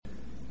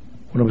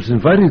When I was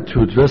invited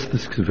to address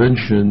this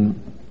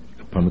convention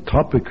upon a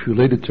topic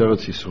related to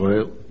Eretz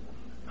Yisrael,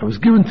 I was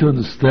given to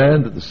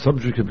understand that the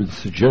subject had been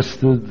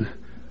suggested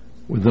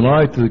with an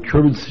eye to the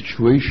current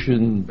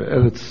situation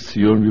Be'eretz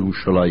Tzion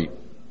Yerushalayim.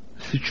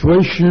 A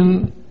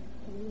situation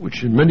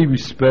which in many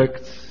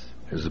respects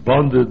has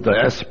bonded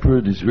diaspora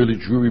and Israeli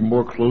Jewry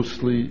more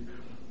closely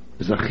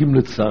as Achim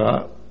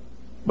Letzara,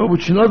 but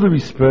which in other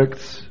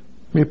respects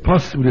may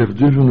possibly have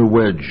driven a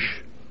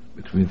wedge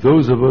between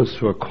those of us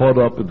who are caught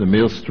up in the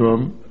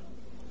maelstrom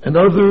and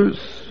others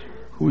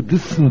who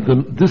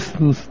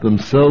distance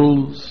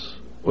themselves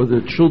or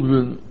their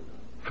children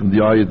from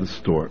the eye of the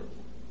storm.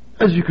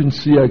 As you can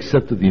see, I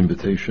accepted the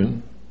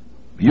invitation.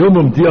 B'yom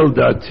amdi al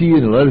da'ati,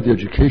 in light of the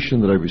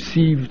education that I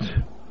received,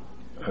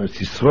 Eretz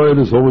Yisrael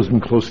has always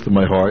been close to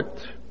my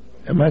heart,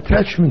 and my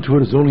attachment to it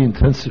has only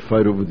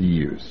intensified over the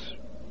years.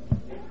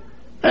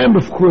 I am,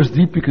 of course,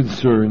 deeply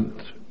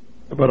concerned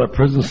about our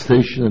present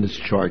station and its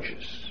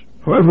charges.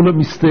 However, let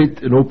me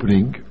state in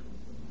opening,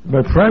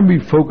 my primary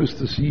focus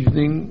this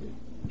evening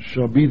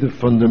shall be the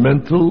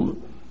fundamental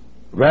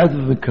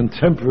rather than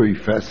contemporary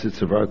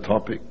facets of our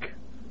topic.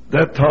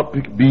 That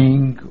topic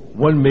being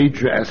one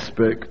major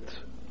aspect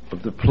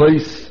of the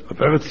place of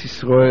Eretz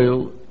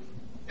Yisrael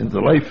in the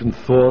life and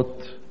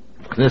thought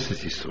of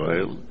Knesset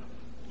Yisrael,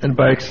 and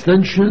by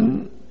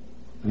extension,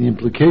 the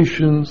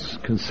implications,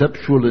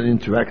 conceptual and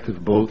interactive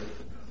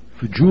both,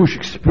 for Jewish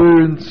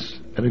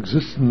experience and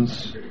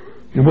existence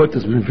in what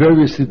has been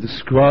variously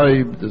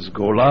described as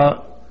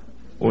Gola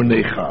or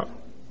Necha.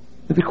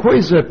 In the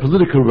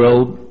quasi-political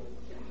realm,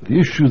 the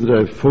issue that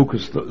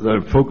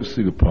I'm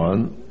focusing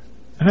upon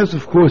has,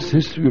 of course,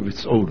 history of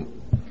its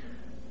own,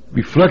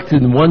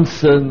 reflected in one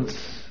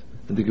sense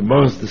in the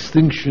Gemara's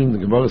distinction, the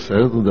Gemara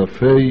Sahel and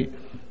Dafei,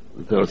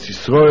 that Eretz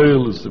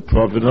Yisrael is the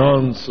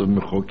provenance of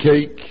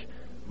Mechokeik,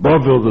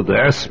 Bavel, the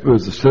diaspora,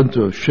 is the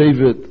center of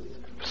Shevet,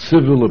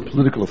 civil and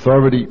political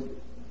authority,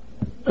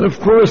 and of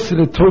course, in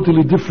a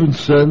totally different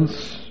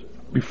sense,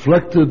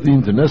 reflected the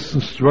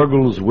internecine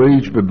struggles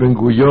waged by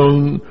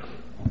Ben-Gurion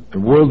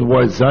and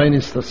worldwide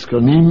Zionist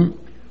Askanim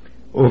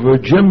over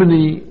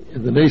hegemony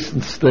in the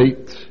nascent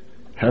state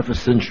half a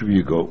century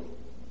ago.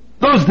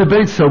 Those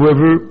debates,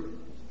 however,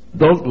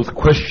 dealt with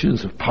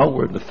questions of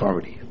power and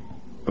authority,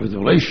 of the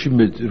relation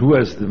between who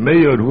has the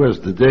mayor and who has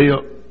the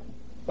deo,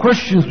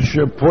 questions which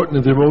are important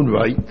in their own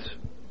right,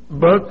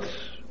 but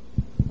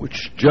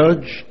which,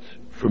 judged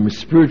from a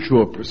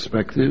spiritual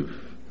perspective,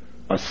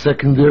 are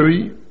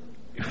secondary,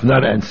 if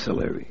not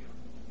ancillary.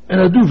 And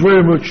I do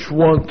very much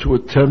want to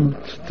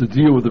attempt to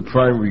deal with the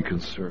primary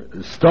concern, the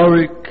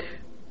historic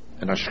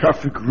and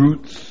hashkafic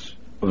roots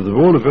of the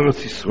role of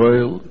Eretz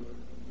Yisrael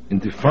in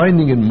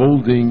defining and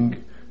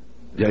molding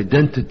the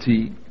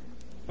identity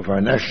of our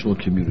national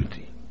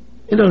community.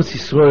 In Eretz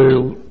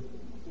Yisrael,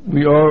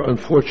 we are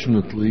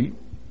unfortunately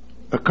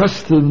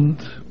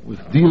accustomed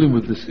with dealing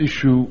with this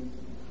issue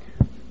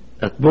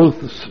at both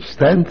the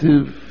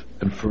substantive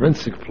and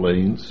forensic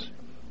planes,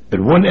 at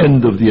one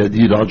end of the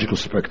ideological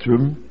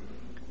spectrum,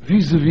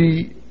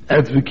 vis-a-vis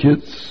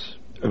advocates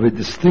of a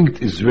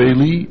distinct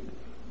Israeli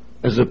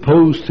as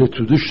opposed to a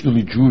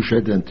traditionally Jewish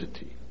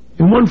identity.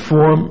 In one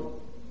form,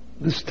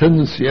 this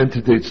tendency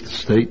antedates the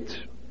state,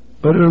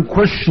 but it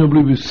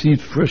unquestionably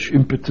received fresh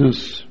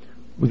impetus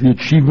with the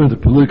achievement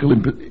of political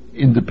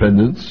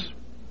independence,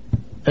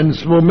 and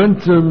its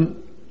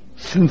momentum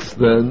since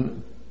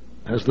then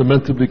has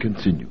lamentably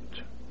continued.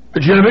 A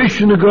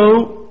generation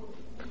ago,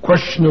 the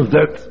question of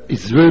that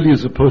Israeli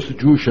as opposed to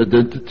Jewish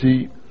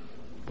identity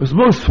was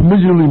most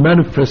familiarly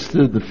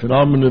manifested in the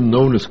phenomenon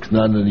known as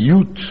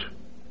Knaaniyut,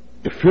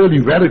 a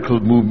fairly radical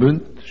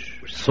movement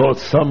which sought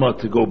somehow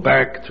to go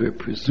back to a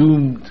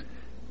presumed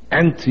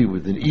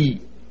with an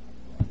E,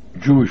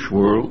 Jewish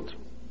world,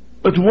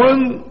 but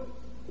one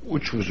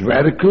which was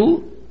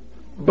radical,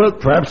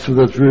 but perhaps for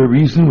that very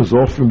reason was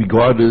often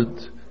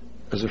regarded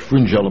as a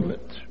fringe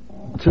element.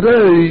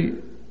 Today,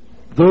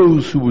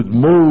 those who would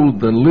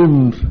mold and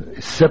limb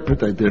a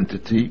separate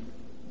identity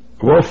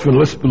are often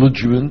less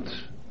belligerent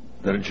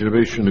than a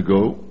generation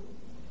ago,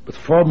 but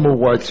far more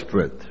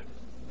widespread.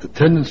 The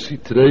tendency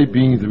today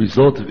being the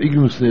result of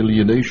ignorance and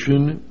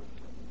alienation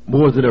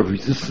more than of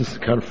resistance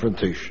and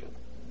confrontation.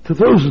 To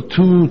those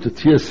attuned to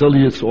T.S.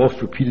 Eliot's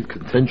oft-repeated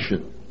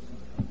contention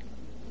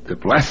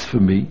that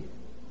blasphemy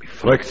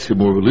reflects a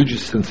more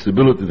religious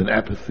sensibility than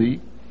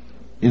apathy,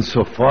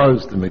 insofar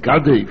as the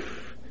Megadef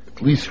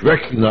at least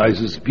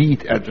recognizes, be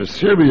it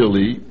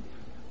adversarially,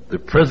 the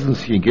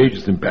presence he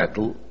engages in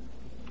battle,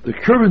 the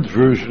current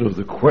version of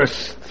the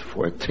quest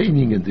for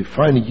attaining and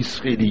defining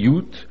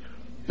Yisraeliyut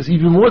is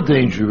even more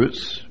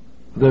dangerous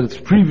than its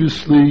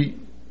previously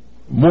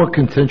more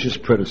contentious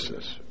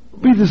predecessor.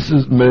 Be this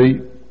as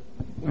may,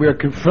 we are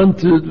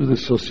confronted with a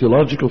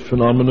sociological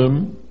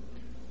phenomenon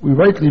we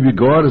rightly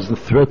regard as the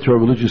threat to our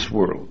religious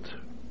world,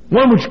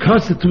 one which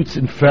constitutes,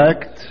 in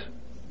fact,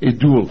 a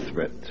dual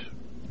threat.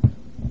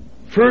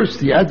 First,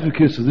 the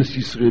advocates of this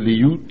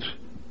Yisraeliyut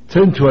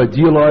tend to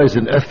idealize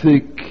an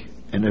ethic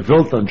and a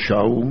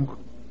Weltanschauung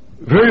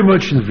very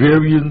much in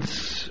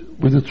variance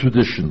with the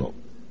traditional.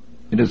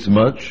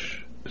 inasmuch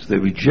as they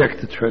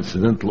reject the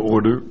transcendental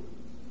order,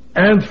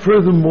 and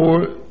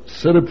furthermore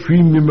set a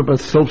premium about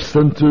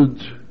self-centered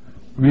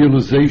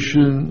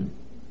realization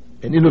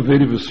and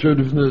innovative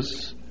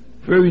assertiveness,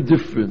 very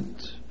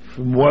different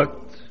from what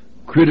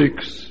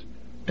critics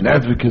and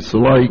advocates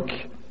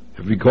alike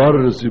have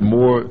regarded as a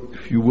more,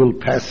 if you will,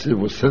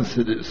 passive or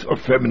sensitive or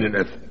feminine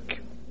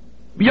ethic.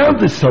 Beyond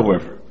this,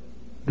 however,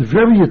 the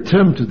very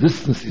attempt to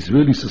distance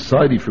Israeli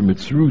society from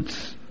its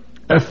roots,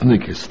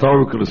 ethnic,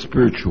 historical, and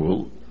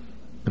spiritual,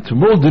 and to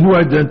mold a new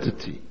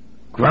identity,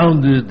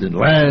 grounded in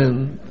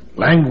land,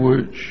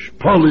 language,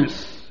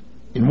 polis,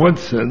 in one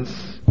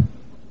sense,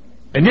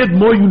 and yet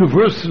more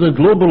universal and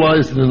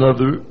globalized in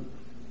another,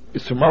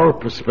 is from our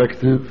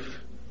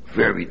perspective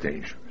very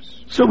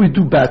dangerous. So we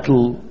do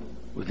battle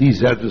with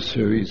these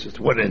adversaries at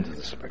one end of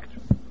the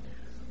spectrum.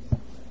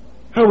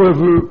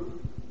 However,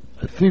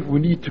 I think we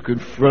need to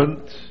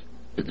confront,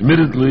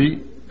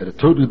 admittedly, at a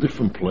totally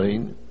different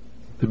plane,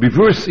 the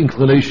reverse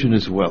inclination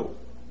as well.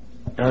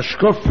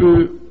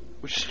 Hashkafa,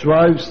 which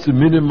strives to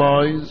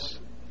minimize,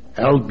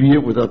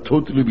 albeit without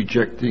totally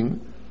rejecting,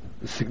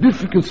 the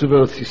significance of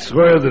Eretz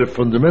Yisrael at a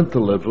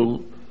fundamental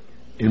level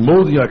in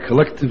molding our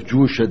collective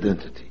Jewish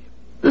identity.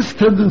 This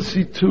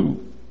tendency,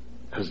 too,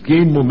 has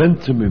gained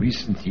momentum in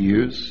recent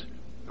years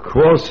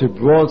across a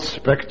broad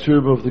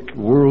spectrum of the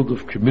world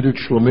of committed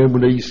Shlomei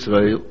Emunei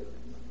Yisrael,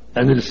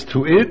 and it is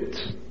to it,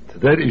 to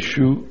that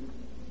issue,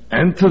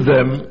 and to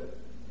them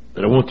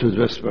that I want to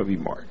address my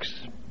remarks.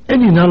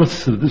 Any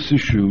analysis of this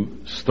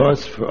issue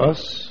starts for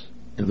us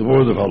in the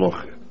world of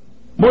Halacha.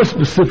 More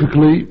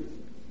specifically,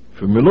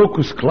 from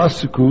Melocus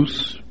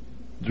Classicus,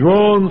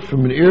 drawn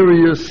from an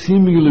area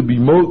seemingly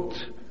remote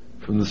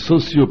from the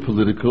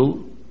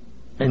socio-political,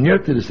 and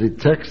yet it is a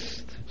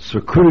text so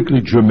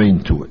critically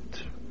germane to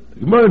it.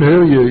 The Gemara in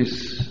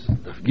Hariyos,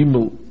 Daf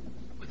Gimel,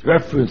 with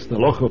reference to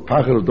Halacha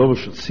Pachar Adover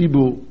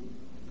Shatzibu,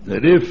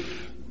 that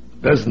if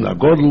Bezdin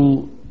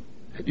HaGodel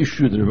had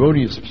issued an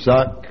erroneous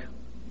psak,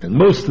 and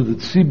most of the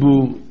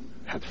tzibur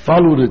had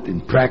followed it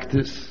in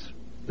practice,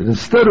 that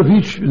instead of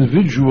each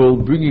individual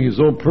bringing his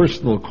own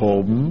personal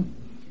korban,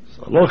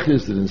 so halach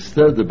is that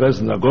instead the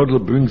Bezdin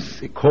HaGodel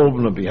brings a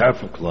korban on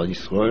behalf of Klal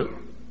Yisrael.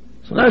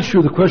 So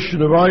naturally the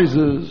question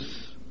arises,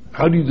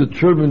 how do you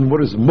determine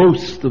what is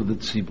most of the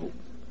tzibur?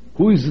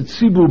 Who is the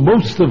tzibur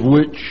most of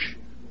which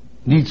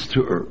needs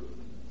to err?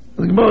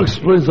 And the Gemara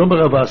explains,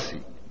 Amar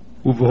Avasi,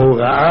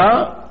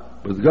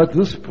 Uv'hora'ah, but it got to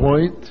this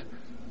point,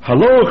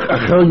 Haloch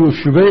achar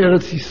Yoshevei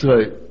Eretz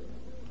Yisrael.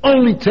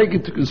 Only take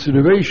into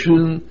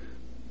consideration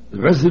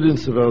the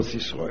residents of Eretz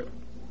Yisrael.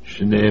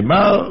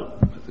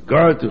 Shneimar, with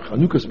regard to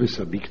Chanukas Beis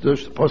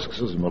HaMikdash, the Pasuk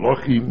says in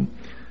Malachim,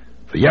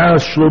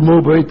 V'yas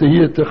Shlomo b'eit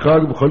ahiyah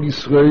techag b'chol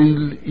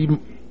Yisrael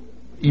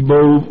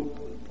imo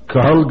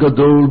kahal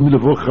gadol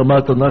milevo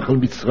chamat anachal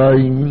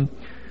Mitzrayim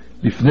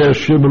lifnei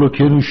Hashem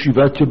Elokeinu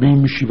shivat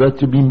yamim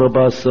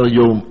 14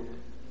 yom.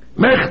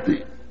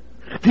 Mechti,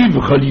 chtiv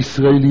b'chol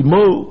Yisrael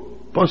imo.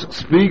 Pasuk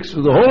speaks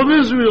for the whole of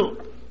Israel.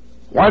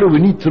 Why do we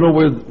need to know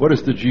what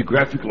is the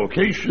geographic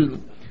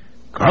location?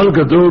 Kahal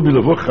gadol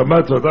milevo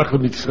chamat anachal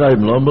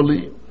Mitzrayim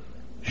lamali.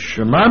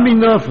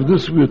 Shemamina, for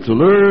this we are to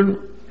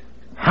learn,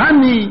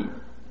 Hani,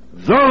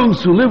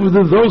 those who live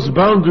within those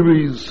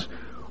boundaries,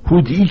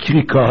 who the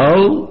Ikri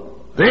Kahal,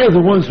 they are the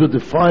ones who are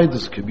defined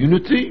as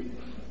community,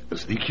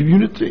 as the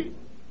community.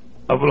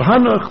 Aval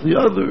Hanach, the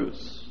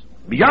others,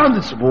 beyond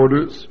its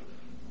borders,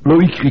 Lo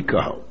Ikri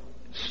Kahal.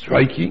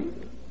 Striking,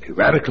 a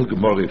radical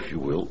Gemara, if you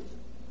will.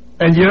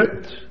 And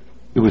yet,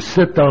 it was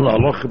set down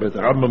Halacha by the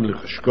Rambam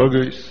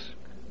L'Chashkogos,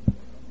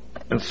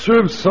 and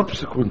served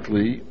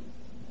subsequently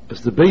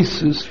as the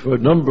basis for a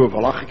number of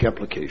halachic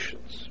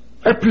applications.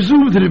 I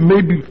presume that it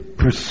may be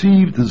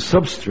perceived as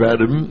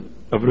substratum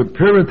of an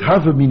apparent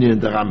havamina in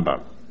the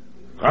Rambam.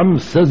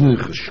 Rambam says in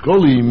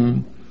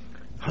Chashkolim,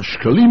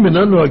 Hashkolim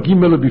enanu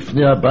agim ela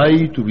bifnei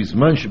habayit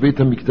ubizman shebeit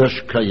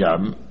hamikdash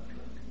kayam,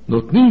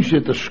 notnin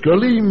shet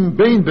hashkolim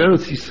bein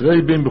be'eretz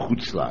Yisrael bein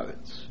b'chutz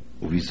la'aretz.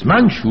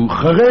 Ubizman shu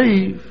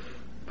chareiv,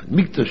 but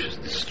mikdash is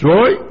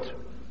destroyed,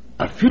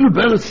 afilu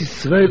be'eretz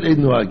Yisrael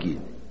ein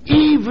noagin.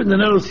 Even in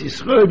Eretz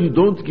Yisrael, you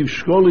don't give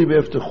shkolim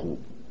after chum.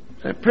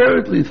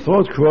 Apparently,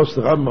 thought crossed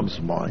the Rambam's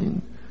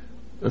mind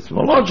that from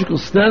a logical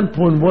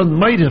standpoint, one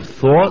might have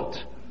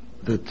thought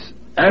that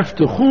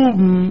after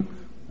chum,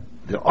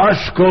 there are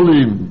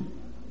shkolim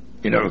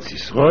in Eretz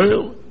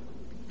Yisrael,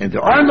 and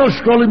there are no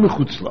shkolim in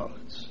Chutz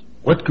La'aretz.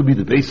 What could be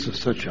the basis of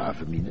such a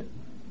havamina?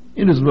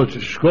 Inasmuch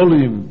as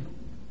shkolim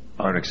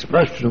are an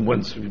expression of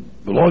one's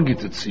belonging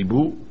to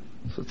tzibur,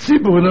 so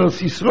tzibur in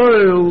Eretz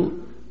Yisrael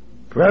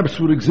perhaps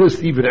would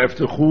exist even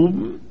after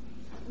chum,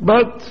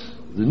 but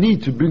the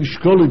need to bring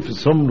shkolim for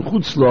someone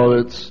Chutz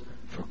La'aretz,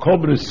 for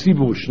korban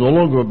tzibur which no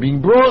longer are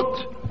being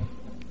brought,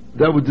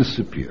 that would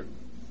disappear.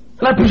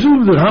 And I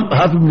presume that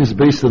havamina is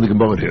based on the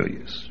Gemara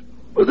Hariyos.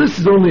 But this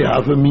is only a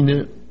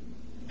havamina,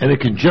 and a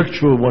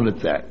conjectural one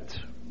at that.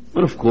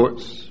 But of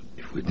course,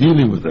 if we're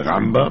dealing with the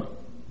Rambam,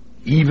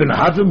 even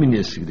havamina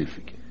is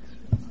significant.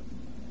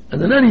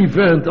 And in any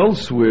event,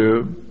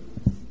 elsewhere,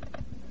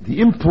 the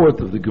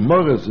import of the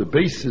Gemara as a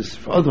basis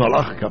for other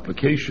halachic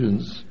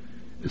applications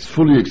is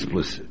fully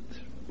explicit.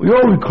 We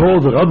all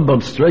recall the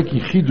Rambam's striking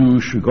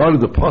chidush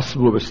regarding the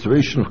possible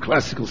restoration of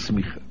classical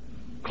smicha.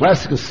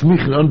 Classical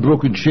smicha, an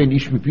unbroken chain,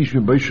 ish mipish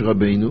min Moshe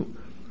Rabbeinu,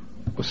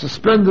 was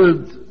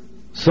suspended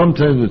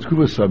sometime in the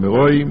Tkuvas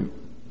HaMeroim,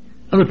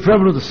 and the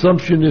prevalent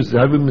assumption is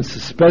that having been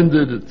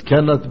suspended, it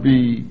cannot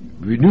be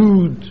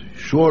renewed,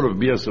 short of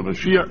Bias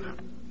HaMashiach.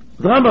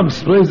 The Rambam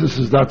explains this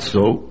is not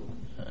so,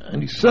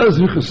 and he says,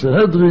 Yichas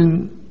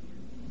Sanhedrin,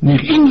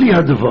 נראים לי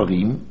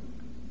הדברים,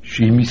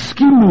 שאם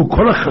הסכימו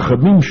כל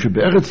החכמים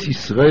שבארץ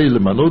ישראל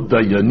למנות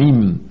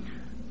דיינים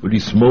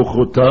ולסמוך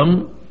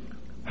אותם,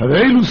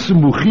 הרי אלו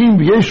סמוכים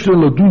ויש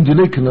להם לדון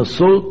דיני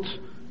כנסות,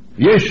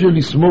 ויש להם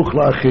לסמוך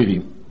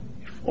לאחרים.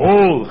 If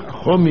all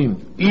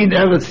Chachomim in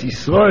Eretz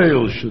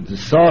Yisrael should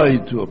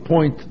decide to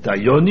appoint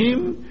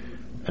dayanim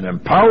and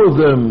empower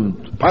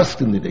them to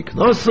paskin דיני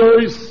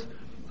כנסות,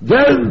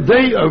 then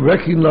they are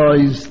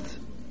recognized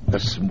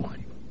as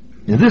smuchim.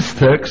 In this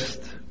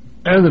text,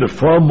 and in a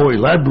far more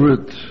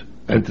elaborate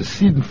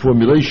antecedent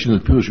formulation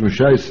of Pirush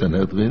Mishai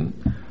Sanhedrin,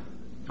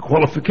 the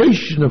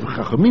qualification of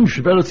Chachamim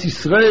Sheberetz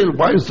Yisrael,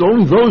 why is it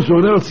only those who are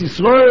in Eretz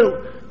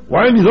Yisrael?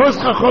 Why only those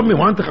Chachamim?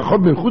 Why aren't the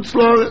Chachamim in Chutz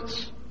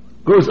La'aretz?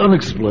 Goes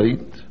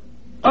unexplained,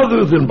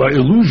 other than by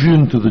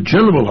allusion to the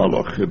general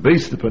halacha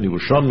based upon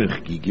Yerushalmi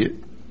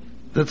Chagige,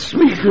 that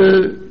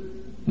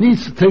smicha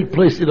needs to take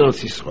place in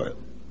Eretz Yisrael.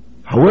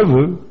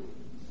 However,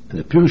 in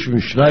the Pirush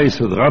Mishnayis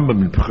of the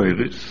Rambam in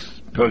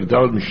Pechoros, Perek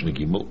Daled Mishnah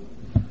Gimel,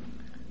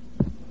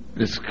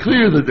 it's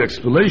clear that the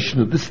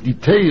explanation of this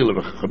detail of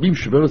Chachamim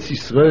Sheberetz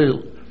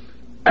Yisrael,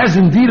 as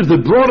indeed of the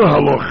broader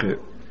halacha,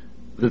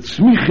 that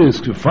smicha is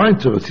confined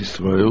to Eretz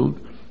Yisrael,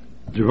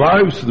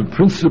 derives from the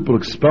principle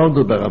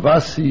expounded by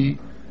Ravasi,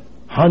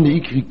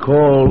 Hani Ikri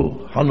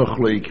Kol, Hanach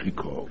Lo Ikri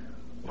Kol.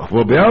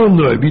 Chvar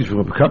be'alnu, I read from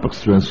Rabbi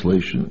Kapach's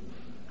translation,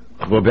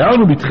 Chvar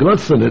be'alnu b'tchilat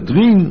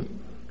Sanhedrin,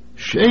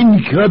 שאין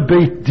נקרא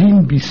בית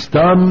דין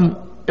בסתם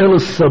אלא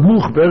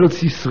סמוך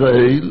בארץ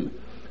ישראל,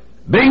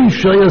 בין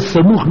שהיה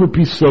סמוך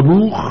מפי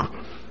סמוך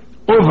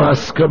או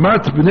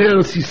בהסכמת בני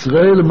ארץ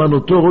ישראל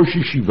למנותו ראש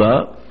ישיבה,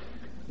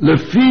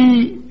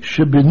 לפי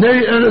שבני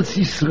ארץ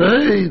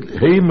ישראל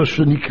הם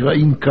אשר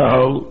נקראים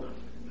קהל,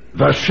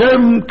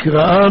 והשם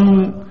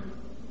קראם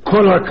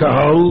כל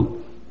הקהל,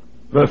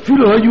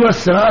 ואפילו היו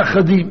 10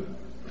 אחדים.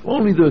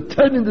 Only there are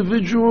 10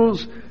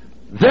 individuals,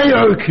 they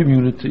are a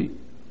community.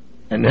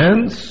 And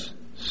hence,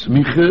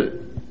 smicha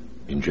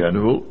in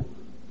general,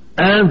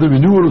 and the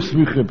renewal of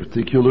smicha in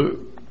particular,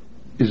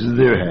 is in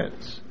their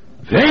hands.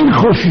 Ve'en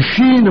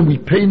choshishin, and we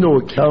pay no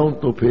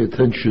account, no pay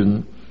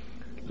attention,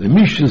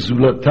 lemisha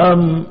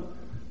zulatam,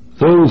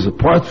 those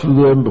apart from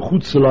them,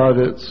 b'chutz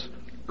la'aretz,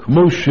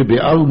 k'mo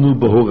shebe'alnu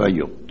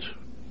b'horayot.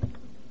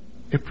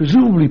 A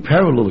presumably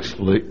parallel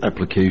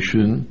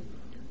application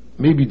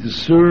may be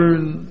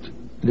discerned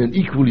in an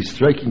equally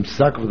striking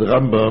psak of the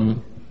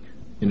Rambam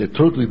in a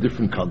totally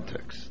different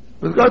context.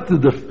 With regard to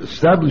the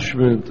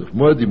establishment of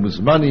Moedim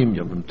Muzmanim,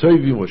 Yom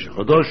Tovim, Rosh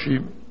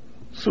Chodoshim,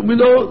 so we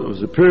know there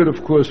was a period,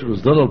 of course, it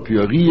was done al pi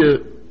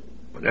Ariyah,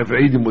 whenever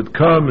Eidim would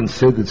come and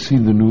say they'd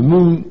seen the new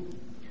moon,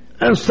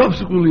 and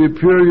subsequently a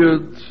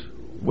period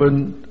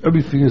when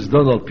everything is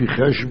done al pi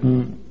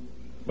Cheshbon,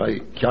 by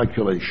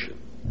calculation.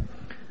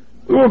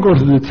 We won't go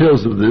into the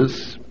details of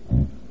this,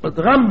 but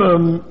the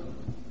Rambam,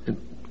 at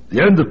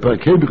the end of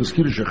Parkei B'chas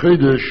Kiddush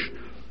HaChodesh,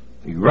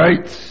 he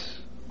writes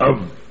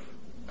of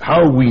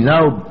how we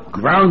now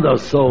ground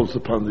ourselves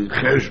upon the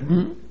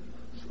Cheshbon.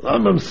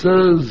 Rambam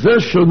says, זה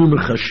שאנו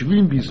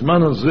מחשבים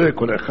בזמן הזה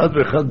כל אחד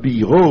ואחד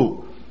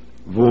בעירו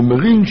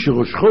ואומרים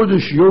שראש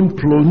חודש יום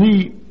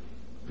פלוני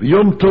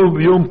ויום טוב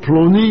ביום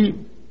פלוני.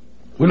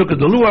 We look at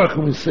the Luach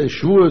and we say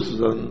Shavuos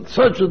is on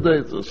such a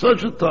date or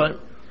such a time.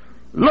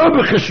 לא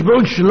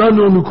בחשבון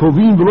שלנו אנו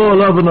קובעים ולא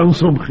עליו אנו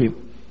סומכים.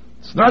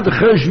 It's not the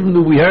Cheshbon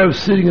that we have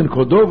sitting in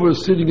Cordova or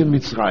sitting in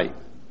Mitzrayim.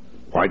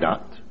 Why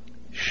not?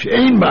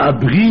 שאין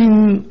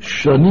מעברים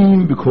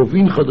שנים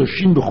בקרובים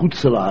חדשים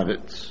בחוץ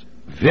לארץ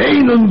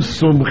ואין לנו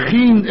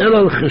סומכים אלא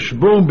על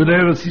חשבון בני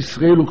ארץ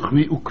ישראל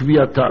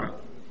וקביעתם.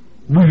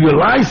 We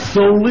rely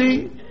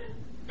solely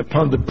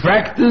upon the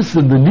practice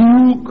and the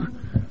niyug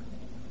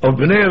of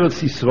Bnei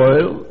Eretz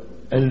Yisrael,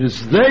 and it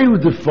is they who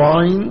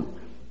define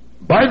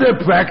by their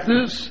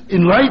practice,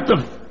 in light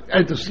of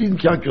antecedent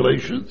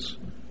calculations,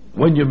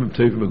 when Yom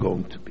Tovim are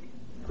going to be.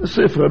 The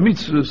Sefer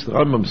HaMitzvos, the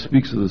Rambam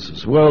speaks of this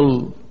as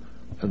well.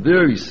 And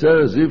there he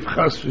says, if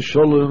Chas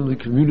v'Sholem, the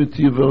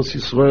community of Eretz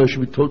Yisrael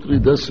should be totally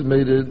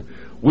decimated,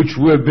 which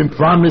we have been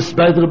promised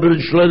by the Rebbeinu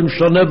Shalom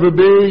shall never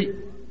be,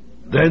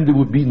 then there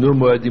would be no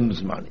more Moedim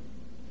Zmanim.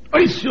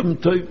 Eis Yom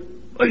Tov,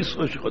 Eis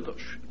Rosh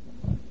Chodosh.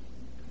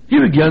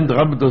 Here again, the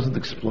Rambam doesn't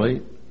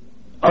explain,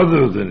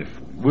 other than,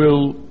 if we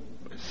will,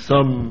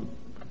 some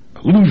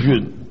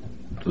allusion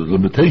to the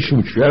limitation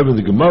which we have in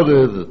the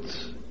Gemara that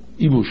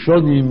Ivul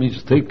Shonim needs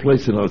to take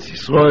place in Eretz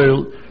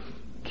Yisrael,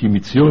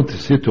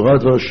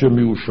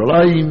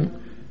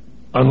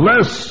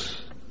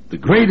 unless the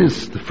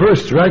greatest, the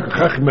first rank of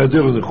Chacham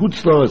Adir in the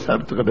Chutz La'aretz,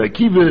 Rabbi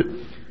Akiva,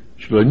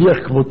 שלא יניח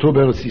כמותו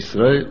בארץ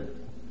ישראל.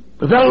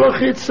 But that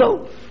halacha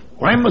itself,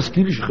 why must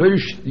Kiddush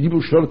Chodesh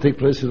Yibul Shor take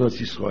place in Eretz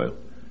Yisrael?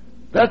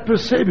 That per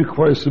se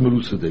requires some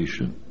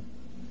elucidation.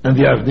 And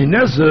the Avnei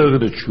Nezer,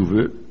 the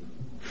Tshuva,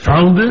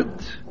 found it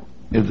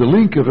in the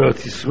link of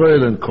Eretz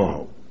Yisrael and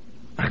Kohal.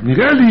 Ach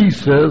nireli, he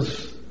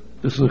says,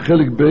 this is a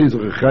chelik beis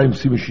of Rechaim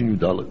Simashin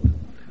Yudalet.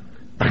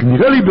 Ach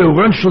nireli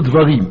be'oran shel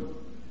dvarim,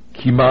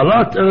 ki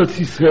ma'alat Eretz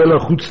Yisrael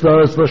hachutz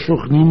la'aretz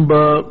la'shochnim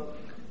ba,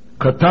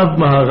 כתב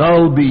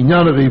מהר"ל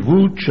בעניין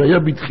הרבות שהיה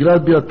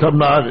בתחילת ביאתם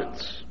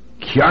לארץ.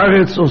 כי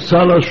הארץ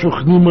עושה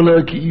לשוכנים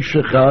עליה כאיש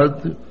אחד,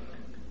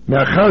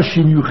 מאחר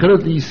שהיא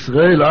מיוחדת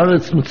לישראל,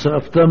 הארץ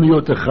מצרפתם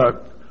להיות אחד.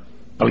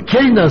 על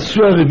כן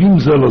נעשו ערבים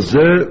זה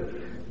לזה,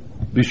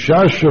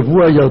 בשעה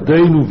שבוע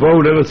ירדן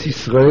ובאו לארץ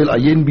ישראל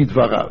עיין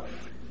בדבריו.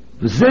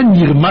 וזה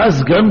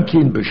נרמז גם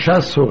כן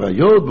בש"ס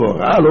הוריות,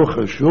 בהוראה לא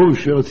חשוב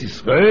שארץ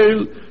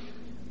ישראל,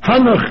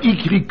 הנח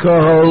יקרי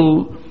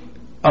קהל,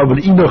 אבל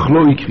אינך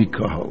לא יקרי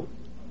קהל.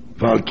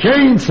 ועל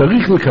כן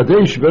צריך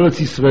לקדש בארץ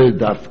ישראל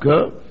דווקא,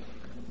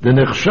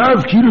 ונחשב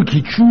כאילו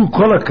קידשו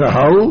כל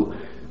הקהל,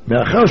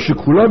 מאחר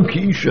שכולם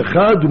כאיש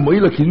אחד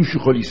ומועיל הקידוש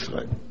לכל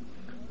ישראל.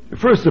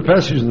 First, the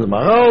passage in the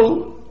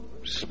Maharal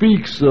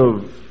speaks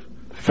of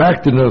the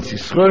fact that Eretz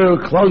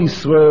Yisrael, Klal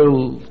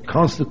Yisrael,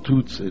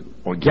 constitutes an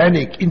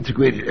organic,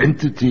 integrated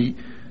entity,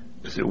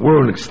 as it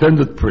were, an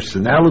extended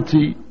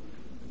personality,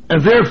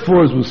 and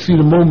therefore, as we'll see in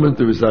a moment,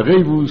 there is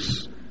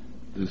Arevus,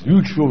 there's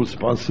mutual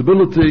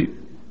responsibility.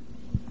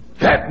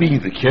 That being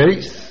the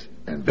case,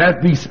 and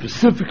that being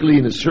specifically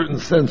in a certain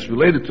sense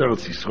related to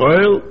Eretz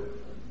Yisrael,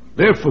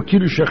 therefore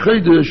Kiddush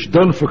HaChodesh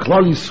done for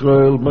Klal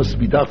Yisrael must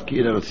be Dafki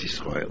in Eretz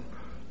Yisrael.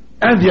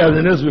 And the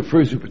Avnei Nezer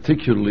refers to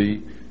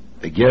particularly,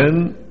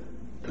 again,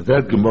 to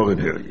that Gemara in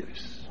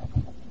Areas.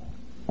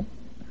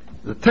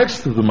 The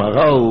text of the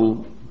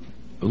Maharal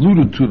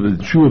alluded to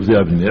the Tshuva of the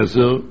Avnei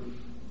Nezer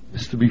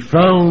is to be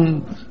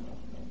found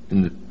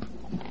in the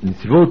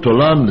Netivot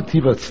Olam,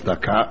 Netivat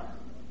Tzedakah,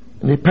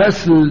 in a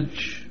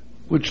passage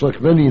which,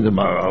 like many in the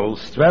Maharal,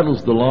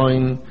 straddles the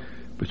line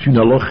between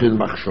Halacha and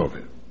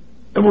Machshove.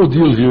 And we'll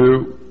deal here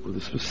with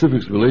the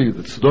specifics related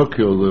to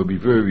Tzedakah, although it'll be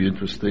very, very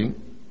interesting,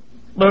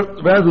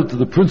 but rather to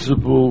the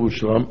principle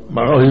which the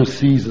Maharal here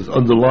sees as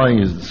underlying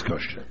his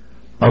discussion.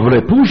 אבל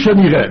הפירוש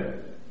הנראה,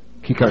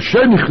 כי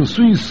כאשר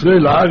נכנסו ישראל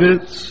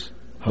לארץ,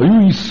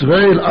 היו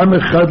ישראל עם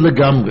אחד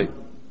לגמרי.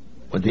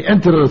 When they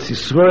entered Eretz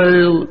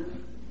Yisrael,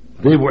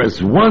 they were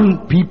as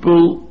one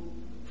people,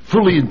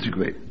 fully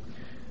integrated.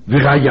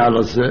 וראיה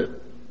לזה,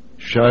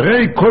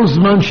 שהרי כל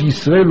זמן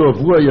שישראל לא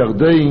עברו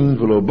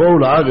הירדן ולא באו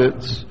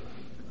לארץ,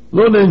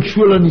 לא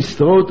נענשו על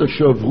הנסתרות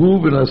אשר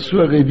עברו ונעשו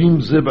ערבים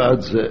זה בעד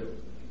זה.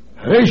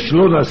 הרי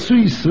שלא נעשו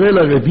ישראל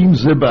ערבים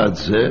זה בעד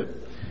זה,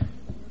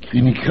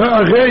 כי נקרא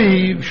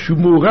ערב שהוא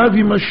מעורב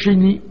עם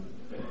השני,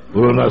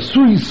 ולא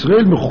נעשו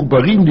ישראל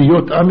מחוברים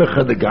להיות עם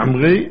אחד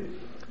לגמרי,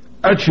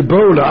 עד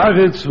שבאו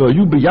לארץ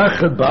והיו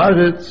ביחד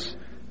בארץ,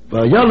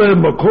 והיה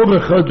להם מקום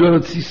אחד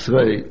בארץ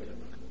ישראל.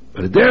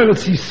 ועדי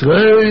ארץ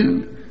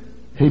ישראל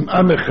הם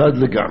עם אחד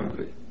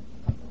לגמרי.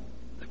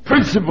 The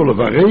principle of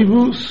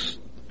Arevus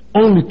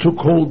only took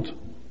hold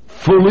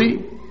fully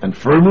and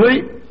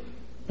firmly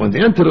when they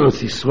entered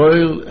Eretz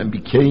Yisrael and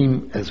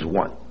became as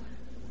one.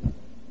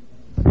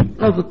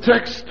 Now the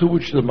text to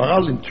which the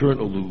Maharal in turn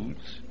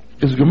alludes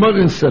is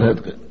Gemara in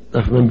Sanhedrin,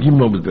 Daf Mem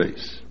Gimel Amud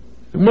Beis.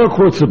 The Gemara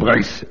quotes a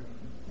Braisa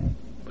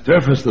with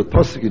reference to the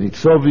pasuk in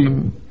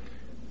Nitzavim,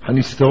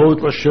 Hanistarot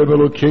Lashem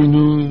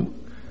Elokeinu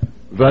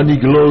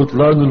Vaniglot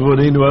Lanu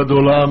L'Voneinu Ad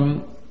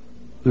Olam,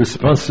 the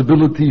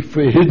responsibility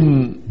for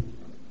hidden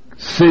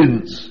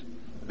sins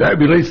that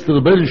relates to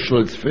the Ben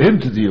Shlomo, it's for him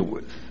to deal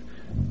with.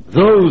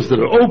 Those that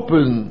are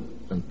open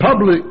and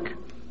public,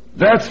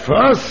 that's for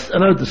us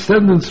and our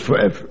descendants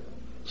forever.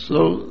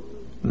 So,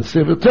 in the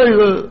Sefer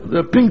Torah, there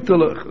are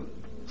Pinktelach,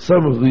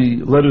 some of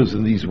the letters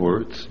in these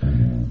words.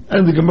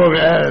 And the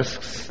Gemara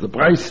asks, the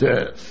Braisa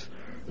says,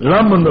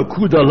 Lama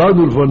nakuda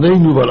lanu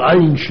l'voneinu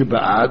v'al'ayin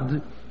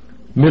sheba'ad,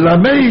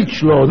 melamed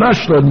shlo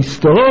nashla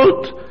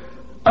nistarot,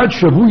 ad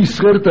shavu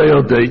Yisrael et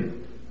hayardein.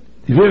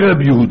 Divrei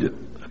Rabbi Yehuda.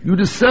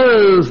 Yehuda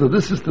says that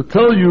this is to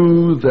tell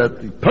you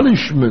that the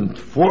punishment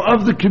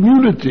of the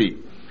community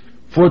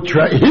for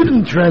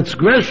hidden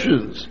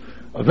transgressions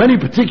of any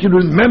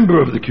particular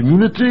member of the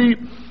community,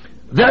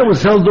 that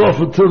was held off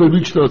until they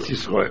reached Eretz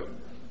Yisrael.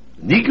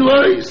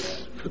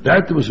 Niglois, for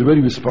that there was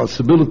already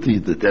responsibility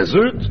in the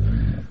desert,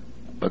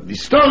 but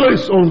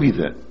Nistaros only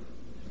then.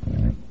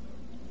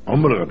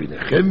 Omer Rabbi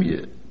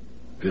Nechemye,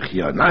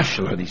 v'chiyana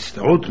shel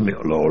hanistarot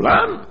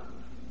me'olam,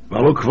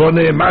 v'alo kvo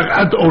ne'emar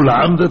ad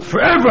olam, that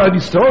forever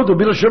hanistarot will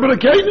be L'Hashem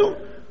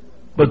Elokeinu.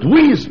 But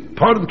we, as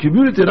part of the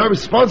community, are not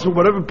responsible for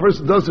whatever a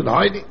person does in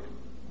hiding.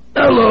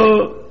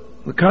 Elo,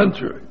 the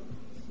contrary.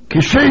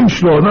 Kishem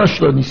shlo onash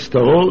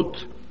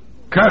hanistarot,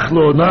 kach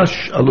lo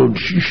onash al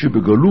onshi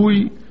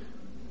shebegolui,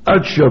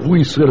 ad shavu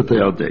Yisrael et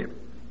hayardein.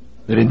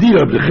 And indeed,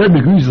 Rabbi Nechemye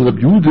agrees with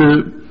Rabbi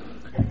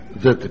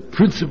Yehuda that the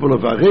principle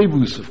of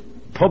Arevus,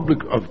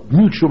 of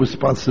mutual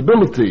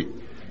responsibility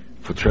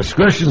for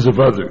transgressions of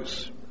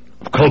others,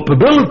 of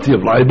culpability,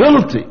 of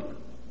liability,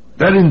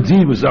 That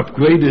indeed was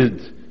upgraded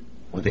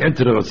when they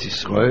entered Eretz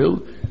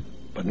Yisrael,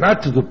 but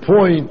not to the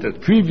point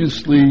that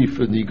previously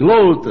for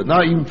Niglot, and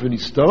not even for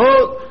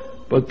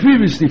Nistarot, but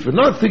previously for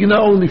nothing and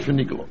not only for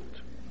Niglot.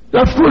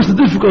 Now, of course, the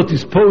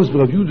difficulties posed by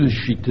Rav Yehuda's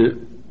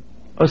Shita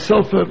are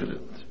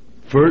self-evident.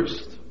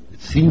 First,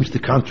 it seems to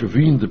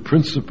contravene the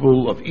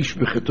principle of Ish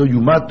Becheto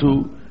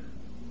Yumatu,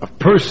 of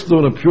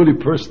personal and purely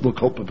personal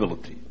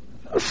culpability.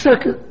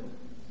 Second,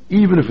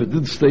 even if it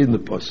did stay in the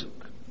pasuk,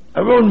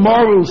 our own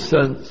moral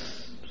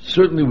sense,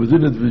 certainly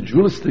within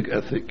individualistic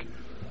ethic,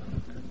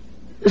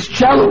 is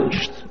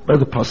challenged by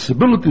the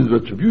possibility that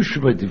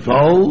retribution might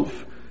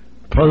devolve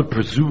upon a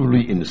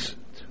presumably innocent.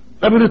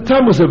 Rabbeinu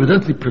Tam was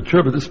evidently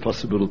perturbed by this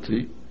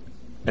possibility,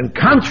 and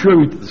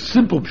contrary to the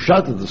simple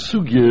pshat of the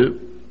sugya,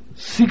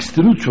 seeks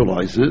to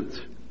neutralize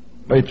it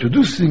by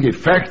introducing a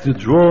factor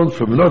drawn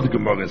from another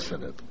Gemara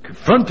Senate.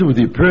 Confronted with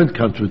the apparent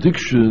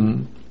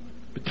contradiction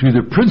between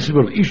the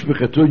principle of Ish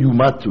Becheto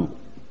Yumatu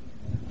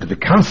and the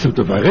concept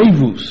of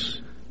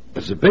Arevus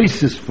as a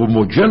basis for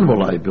more general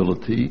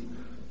liability,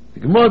 the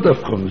Gemara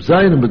Daf Chav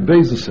Zayin and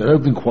Beis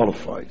Sanhedrin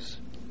qualifies.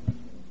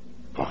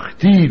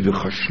 V'achtiv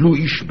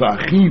v'chashlu ish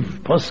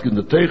ba'achiv, Pasuk in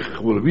the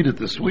Teich, we'll read it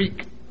this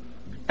week.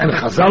 And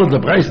Chazal the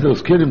Brais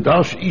Dels Kelim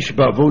Darsh ish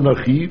ba'avon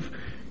achiv,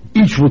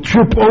 each will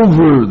trip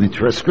over the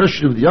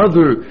transgression of the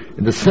other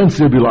in the sense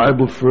they'll be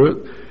liable for it.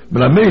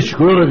 Melamesh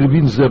Korah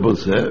Revin Zeh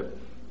B'Zeh.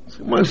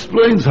 So it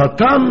explains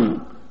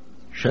Hatam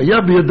Shaya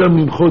B'Yadam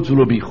Nimchot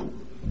V'Lo Bichu.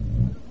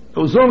 It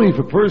was only if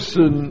a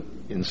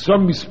person in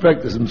some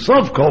respect is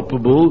himself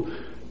culpable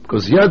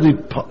because he had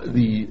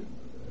the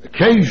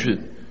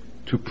occasion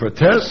to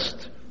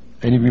protest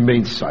and he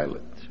remained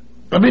silent.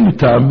 Rabbeinu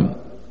Tam,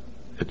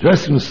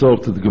 addressing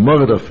himself to the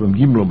Gemara from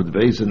Yimlom at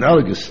Beis,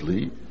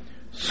 analogously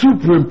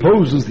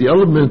superimposes the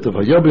element of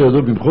Hayab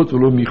Yadov Bimchot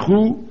V'Lo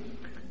Michu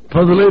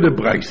upon the later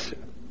Braise.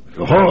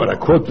 V'hor,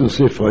 according to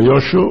Sefer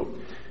Yosho,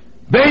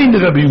 Bein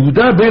Rabbi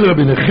Yehuda, Bein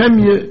Rabbi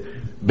Nechemye,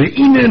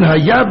 Beinen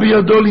Hayab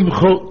Yadov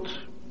Limchot.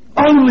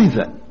 Only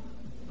then,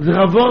 the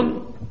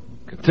Ravon,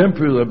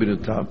 contemporary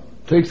Rabbeinu Tam,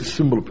 takes a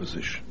similar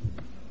position.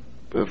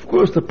 But of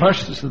course, the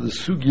pashtus of the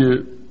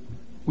sugya,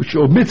 which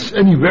omits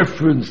any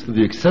reference to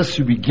the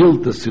accessory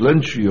guilt as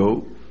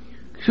silentio,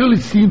 clearly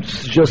seems to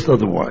suggest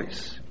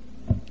otherwise.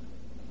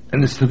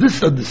 And it's to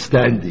this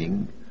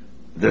understanding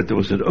that there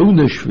was an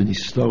onesh for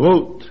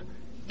nistarot,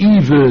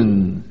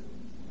 even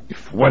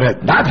if one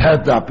had not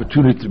had the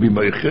opportunity to be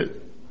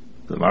meichet.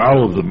 The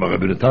Maral of the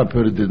Rabbeinu Tam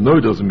didn't know,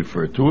 it doesn't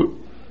refer to it.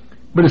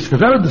 But it's to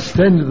that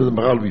understanding that the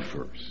Maral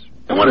refers.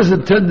 And what is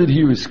intended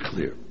here is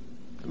clear.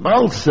 The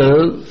Maral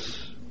says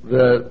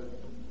that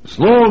as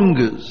long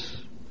as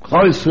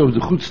Klal Yisrael of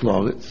the Chutz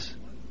La'aretz,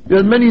 we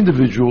had many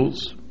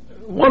individuals,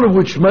 one of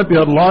which might be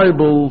held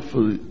liable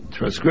for the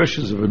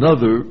transgressions of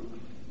another,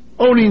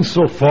 only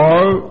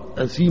insofar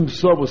as he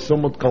himself was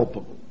somewhat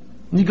culpable.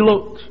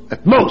 Niglot,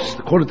 at most,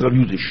 according to Rav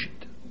Yehuda's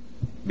Shita,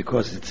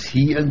 because it's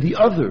he and the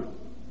other.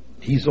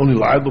 He's only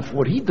liable for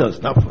what he does,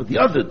 not for what the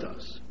other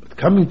does. But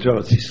coming to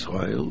Eretz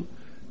Yisrael,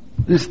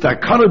 this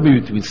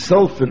dichotomy between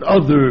self and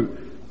other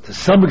to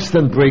some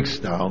extent breaks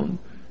down.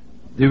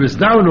 There is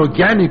now an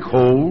organic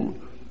whole,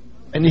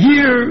 and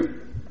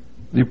here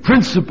the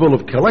principle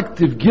of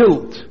collective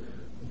guilt,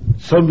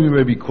 something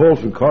may be called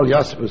from Karl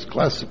Jasper's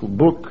classical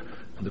book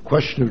on the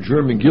question of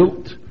German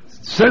guilt,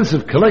 sense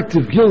of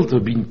collective guilt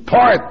of being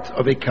part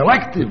of a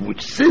collective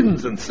which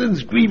sins and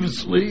sins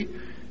grievously,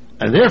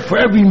 and therefore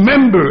every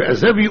member,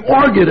 as every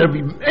organ,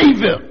 every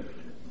aver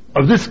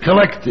of this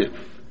collective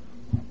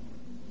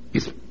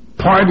is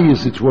party,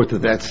 as it were, to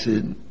that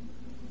sin.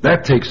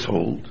 That takes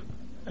hold.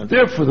 And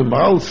therefore the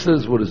Maral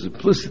says what is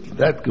implicit in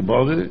that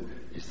Gemara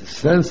is the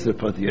sense that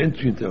upon the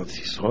entry into Eretz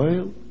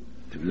Yisrael,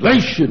 the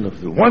relation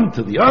of the one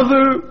to the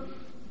other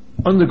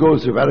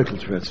undergoes a radical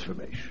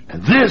transformation.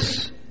 And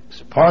this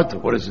is part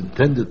of what is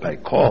intended by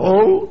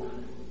Kohol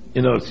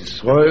in Eretz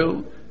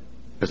Yisrael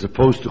as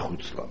opposed to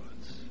Chutz La'aretz.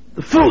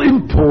 The full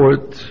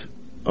import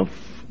of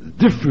the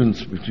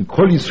difference between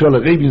Kol Yisrael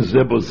Arevin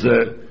Zeh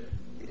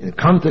B'Zeh in the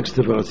context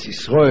of Eretz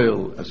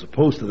Yisrael as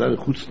opposed to that of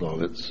Chutz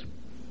La'aretz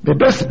may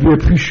best be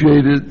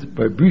appreciated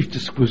by a brief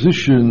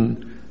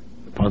disquisition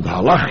upon the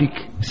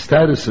halachic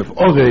status of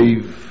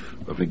Orev,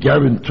 of a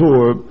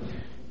guarantor,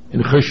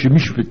 in Choshen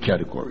Mishpat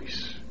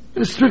categories,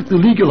 in a strictly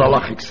legal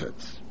halachic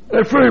sense. I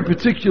refer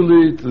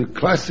particularly to the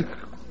classic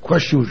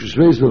question which was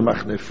raised by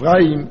Machne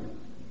Ephraim: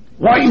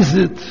 why is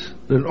it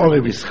that an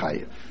Orev is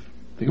chayev?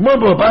 The Gemara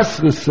Baba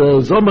Basra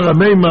says, Omer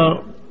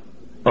Ameima,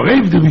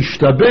 Orev de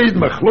Mishtabed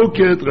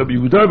Machloket Rabbi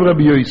Yehuda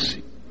v'Rabbi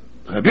Yossi.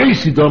 Rabbi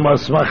Yossi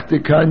Domas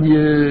Machte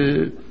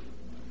Kanye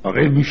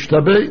Orev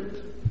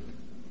Mishtabed.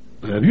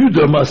 Rabbi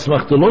Yehuda Mas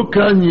Machte Lo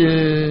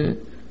Kanye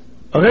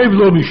Orev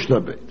Lo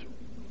Mishtabed.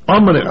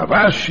 Omer Rav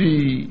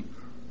Ashi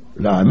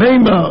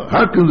La'ameima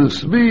Hakel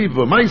L'Sviv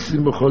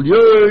V'Maisim B'Chol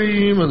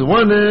Yoyim. On the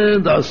one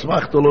hand, As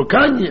Machte Lo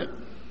Kanye,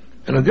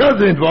 and on the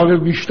other hand,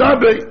 Orev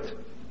Mishtabed.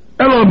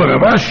 Elo Omer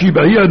Rav Ashi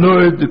B'Hi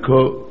Anoed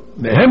Deko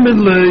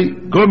Mehemen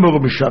Lei Gomer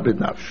Mishabed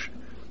Nafsh.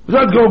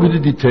 Without going into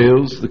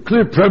details, the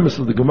clear premise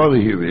of the Gemara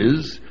here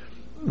is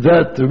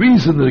that the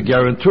reason that a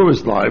guarantor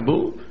is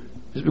liable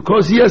is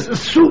because he has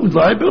assumed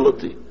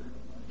liability.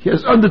 He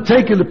has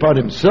undertaken upon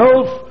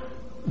himself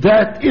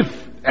that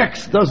if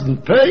X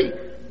doesn't pay,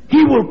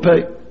 he will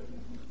pay.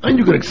 And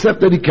you can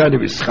accept any kind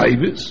of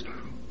ischayvis.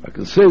 I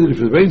can say that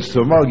if it rains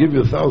tomorrow, I'll give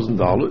you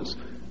 $1,000.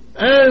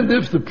 And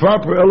if the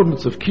proper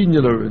elements of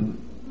kinyan are in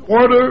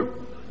order,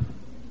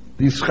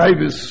 the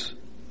ischayvis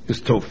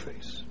is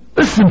tofes.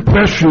 This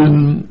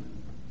impression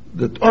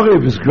that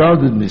Orev is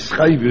grounded in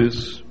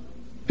ischayvis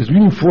is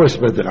reinforced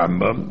by the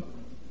Rambam,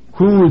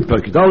 who in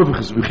Perkei Aleph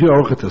Chesed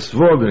Orchet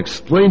Hasvor, in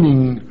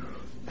explaining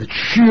that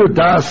sheer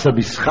das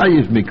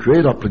habischayev may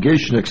create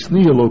obligation ex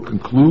nihilo,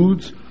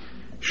 concludes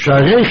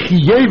Sharei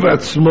chiyev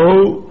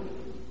atzmo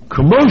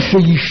k'mo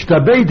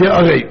sheyishtabei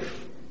de'arev.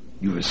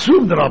 You've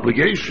assumed an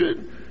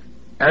obligation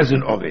as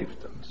an arev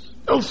does.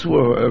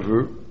 Elsewhere,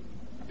 however,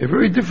 a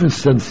very different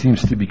sense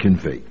seems to be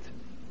conveyed.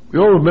 We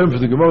all remember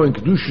the Gemara in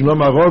Kedushin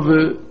Amar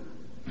Rava.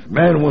 If a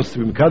man wants to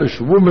be mekadesh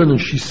a woman and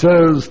she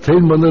says,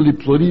 Tein maneli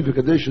plori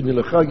v'kadesh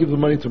nilecha, give the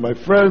money to my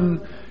friend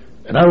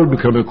and I will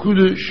become a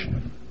kudesh.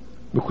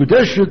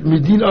 Mekudeshet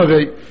midin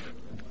arev.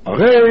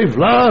 Arev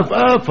lav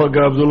af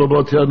agav do lo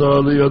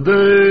botiyana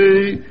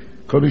liyadei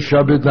kon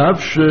isha bet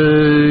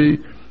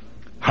nafshei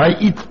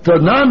ha'it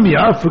tanami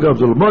af agav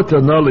do lo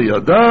botiyana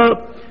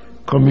liyada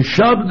kon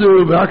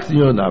mishabdu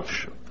v'aktiyo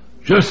nafshe.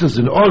 Just as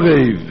an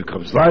Orev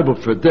becomes liable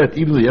for debt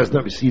even though he has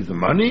not received the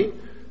money,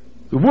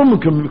 the woman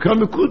can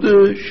become a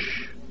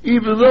kudesh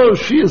even though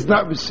she has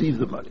not received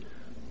the money.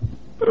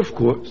 But of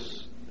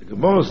course, the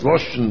Gemara's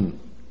lashon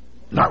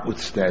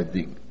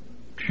notwithstanding,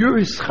 pure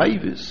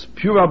ischayvis,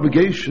 pure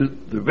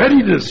obligation, the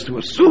readiness to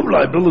assume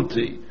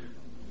liability,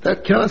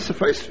 that cannot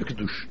suffice for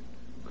kedushin.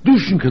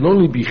 Kedushin can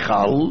only be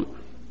chal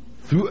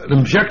through an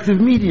objective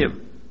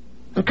medium.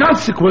 And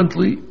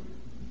consequently,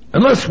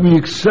 unless we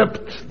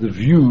accept the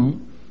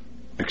view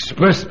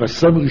expressed by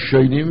some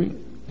Rishonim,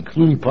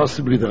 including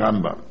possibly the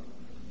Rambam,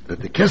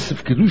 that the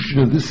kesef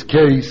kedushin in this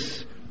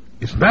case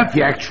is not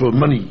the actual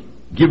money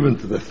given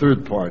to the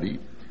third party,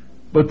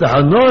 but the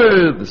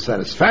hanoah, the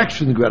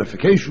satisfaction, the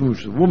gratification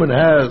which the woman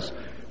has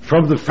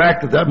from the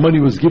fact that that money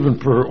was given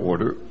per her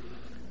order,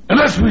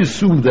 unless we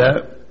assume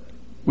that,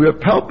 we are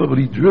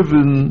palpably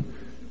driven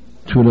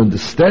to an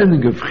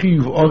understanding of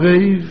chiyuv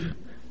orev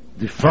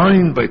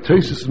defined by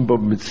Tosfos and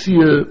Bava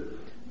Metzia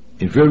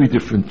in very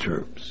different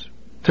terms.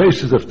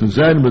 Tosfos of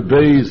Nuzayin Amud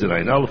Beis and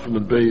Ein Aleph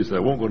Amud Beis, I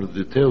won't go into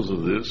the details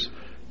of this,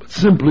 but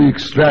simply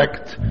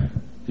extract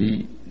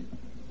the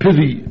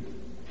pithy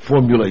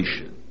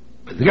formulation.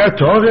 The got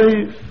to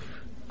Orev,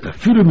 the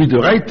filu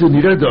midoraita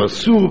nired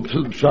asur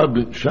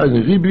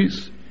shayne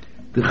ribis,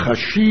 the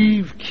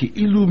chashiv ki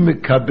ilu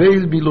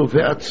mekabel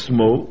bilove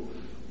atzmo,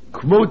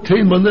 kmo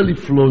tein maneli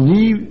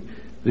floni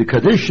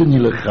v'kadesh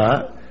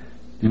nilecha,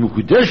 the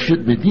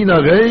mukudeshet medin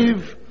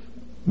arev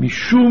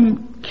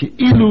mishum ki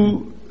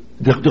ilu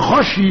the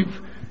chashiv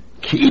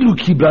ki ilu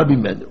kibla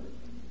bimenu.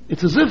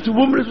 It's as if the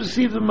woman has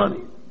received the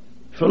money.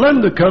 If a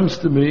lender comes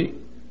to me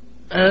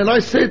and I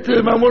say to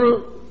him,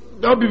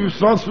 I'll be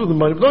responsible for the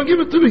money, but don't give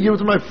it to me, give it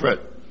to my friend.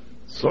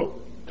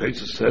 So,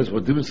 Tosfos says,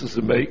 what difference does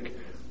it make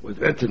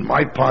whether it's in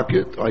my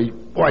pocket,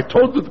 or I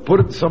told her to put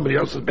it in somebody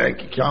else's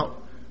bank account?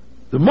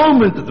 The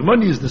moment that the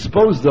money is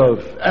disposed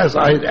of as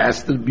I had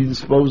asked it to be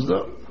disposed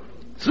of,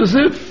 it's as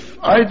if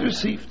I had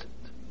received it.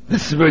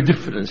 This is a very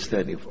different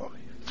understanding of Ari.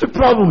 It's a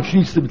problem which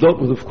needs to be dealt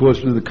with, of course,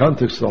 within the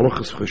context of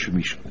Halachas Choshen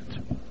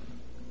Mishpat.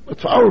 But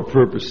for our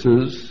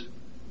purposes,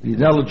 the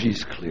analogy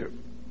is clear.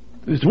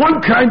 There's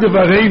one kind of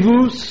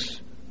arevus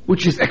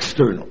which is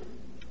external.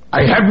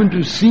 I haven't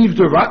received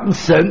a rotten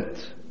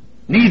cent,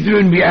 neither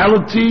in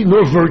reality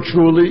nor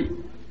virtually,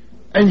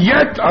 and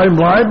yet I'm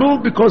liable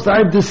because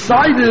I've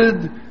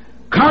decided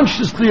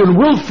consciously and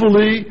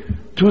willfully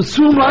to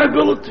assume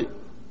liability.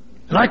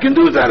 And I can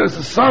do that as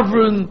a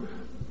sovereign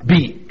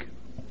being.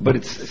 But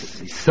it's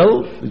the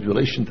self in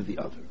relation to the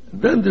other.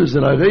 And then there's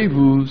an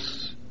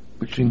arevus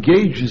which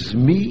engages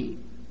me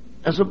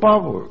as a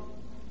borrower.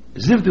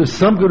 As if there's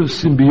some kind of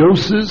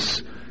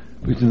symbiosis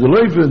between the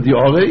lover and the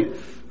orev,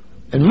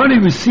 and money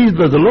received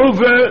by the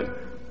lover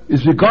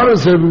is regarded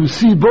as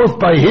received both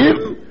by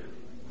him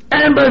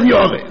and by the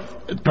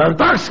orev. And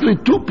paradoxically,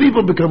 two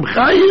people become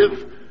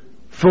chayiv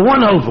for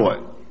one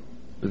halvoy.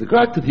 With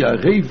regard to the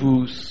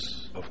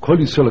arevus of Kol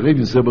Yisrael, Arev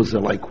and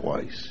Zebel,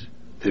 likewise.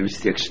 There is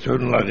the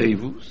external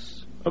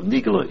arevus of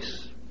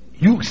Niglois.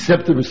 You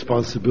accept the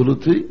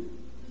responsibility,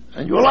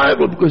 and you're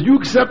liable because you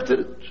accepted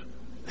it.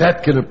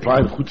 That can apply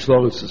to Chutz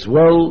La'aretz as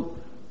well.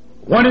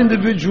 One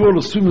individual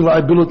assuming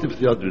liability for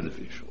the other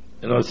individual.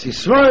 In Eretz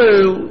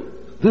Yisrael,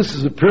 this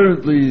is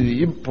apparently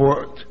the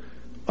import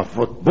of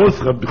what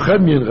both Rabbi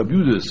Chemia and Rabbi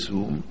Yehuda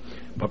assume,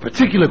 but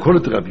particularly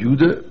according to Rabbi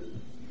Yehuda,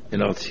 in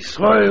Eretz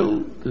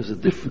Yisrael, there's a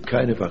different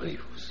kind of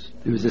arevus.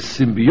 There is a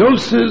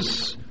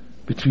symbiosis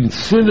between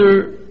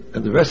sinner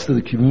and the rest of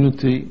the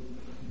community,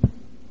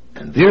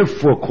 and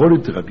therefore,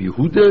 according to Rabbi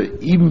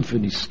Yehuda, even for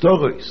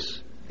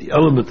Nistoros, the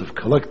element of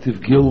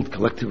collective guilt,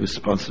 collective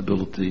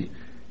responsibility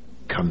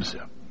comes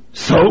up.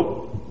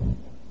 So,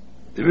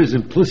 There is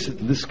implicit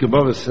in this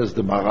Gemara, says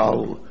the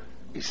Maharal,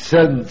 a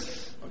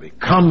sense of a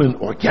common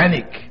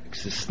organic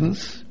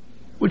existence,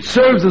 which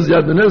serves as the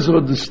Admon Ezra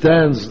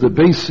understands the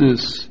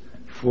basis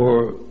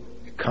for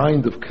a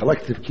kind of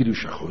collective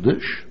Kiddush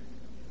HaChodesh.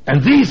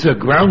 And these are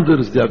grounded,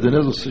 as the Admon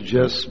Ezra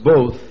suggests,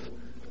 both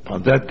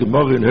upon that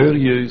Gemara in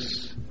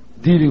Herios,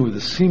 dealing with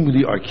the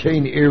seemingly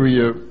arcane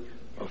area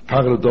of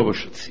Parador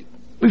Shatzibur.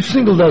 We've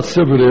singled out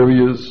several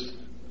areas: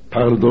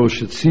 Parador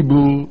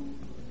Shatzibur,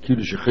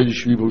 Kiddush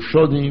HaChodesh Vivo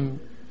Shodim,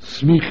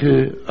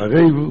 Smiche,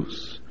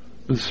 Arevus,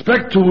 with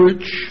respect to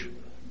which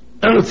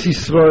Eretz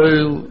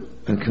Yisrael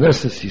and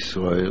Knesset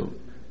Yisrael,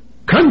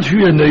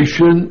 country and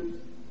nation,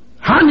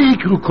 Hani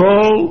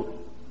Krukol,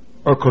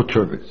 are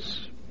coterminous.